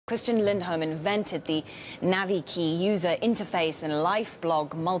Christian Lindholm invented the NaviKey user interface and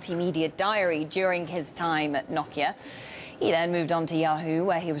LifeBlog multimedia diary during his time at Nokia. He then moved on to Yahoo,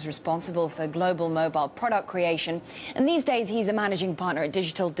 where he was responsible for global mobile product creation. And these days, he's a managing partner at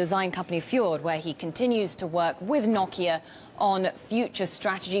digital design company Fjord, where he continues to work with Nokia on future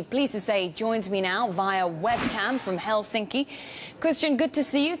strategy. Pleased to say, joins me now via webcam from Helsinki. Christian, good to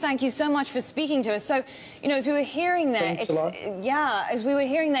see you. Thank you so much for speaking to us. So, as we were hearing there, as we were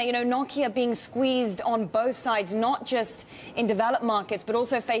hearing there, Nokia being squeezed on both sides, not just in developed markets, but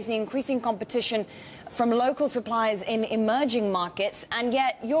also facing increasing competition from local suppliers in emerging markets, and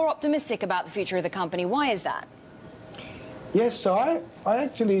yet you're optimistic about the future of the company. Why is that? Yes, so I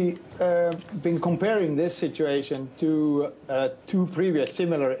actually been comparing this situation to two previous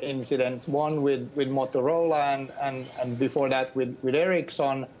similar incidents, one with Motorola and before that with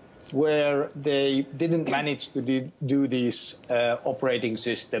Ericsson, where they didn't manage to do these operating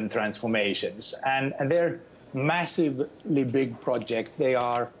system transformations. And they're massively big projects. They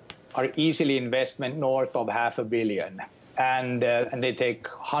are easily investment north of $500 million. And they take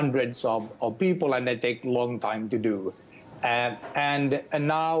hundreds of people, and they take a long time to do. And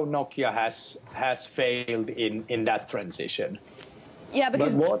now Nokia has failed in that transition. Yeah,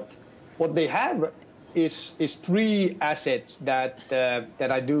 because what they have is three assets that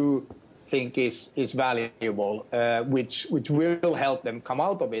I do think is valuable, which will help them come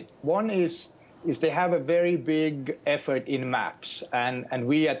out of it. One is they have a very big effort in maps, and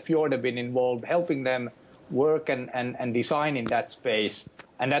we at Fjord have been involved helping them work and design in that space,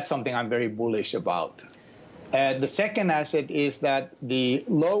 and that's something I'm very bullish about. The second asset is that the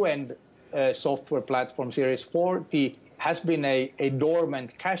low-end software platform, Series 40, has been a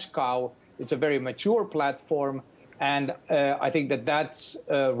dormant cash cow. It's a very mature platform, and I think that's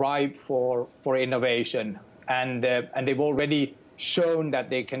ripe for innovation. And they've already shown that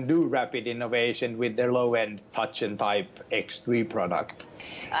they can do rapid innovation with their low-end Touch and Type X3 product.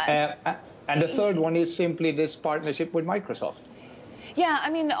 And the third one is simply this partnership with Microsoft. Yeah, I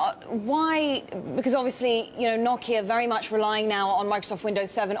mean, why? Because obviously, Nokia very much relying now on Microsoft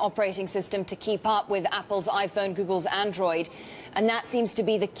Windows 7 operating system to keep up with Apple's iPhone, Google's Android. And that seems to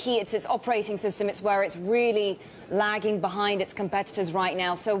be the key. It's its operating system. It's where it's really lagging behind its competitors right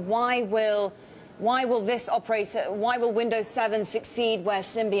now. So why will Windows 7 succeed where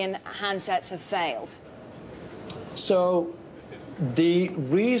Symbian handsets have failed? So the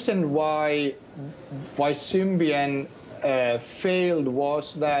reason why Symbian failed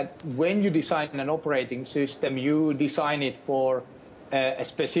was that when you design an operating system, you design it for a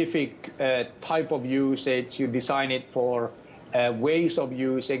specific type of usage, you design it for ways of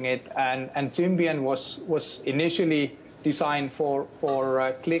using it, and Symbian was initially designed for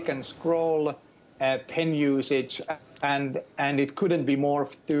click and scroll pen usage, and it couldn't be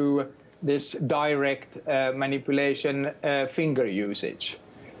morphed to this direct manipulation finger usage.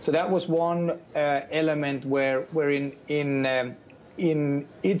 So that was one element where in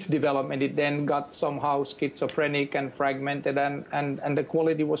its development it then got somehow schizophrenic and fragmented, and the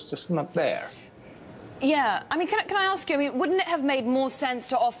quality was just not there. Yeah, I mean, can I ask you, wouldn't it have made more sense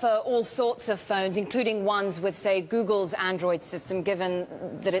to offer all sorts of phones, including ones with, say, Google's Android system, given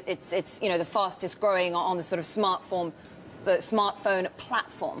that it's the fastest growing on the sort of smartphone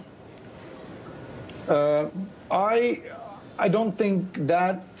platform? I don't think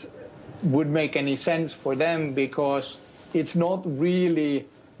that would make any sense for them, because it's not really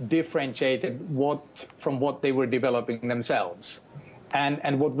differentiated from what they were developing themselves.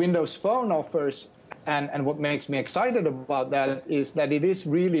 And what Windows Phone offers, and what makes me excited about that, is that it is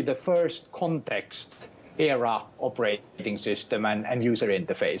really the first context era operating system and user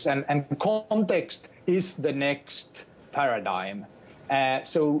interface. And context is the next paradigm.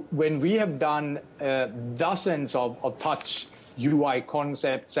 So when we have done dozens of touch UI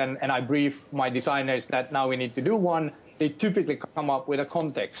concepts, and I brief my designers that now we need to do one, they typically come up with a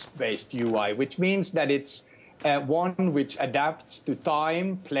context-based UI, which means that it's one which adapts to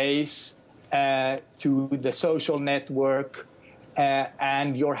time, place, to the social network,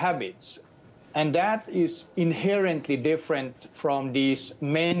 and your habits. And that is inherently different from these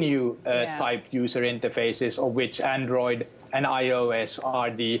menu type user interfaces, of which Android and iOS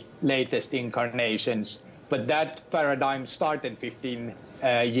are the latest incarnations. But that paradigm started 15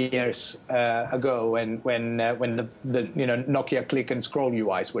 years ago when the Nokia click and scroll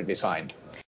UIs were designed.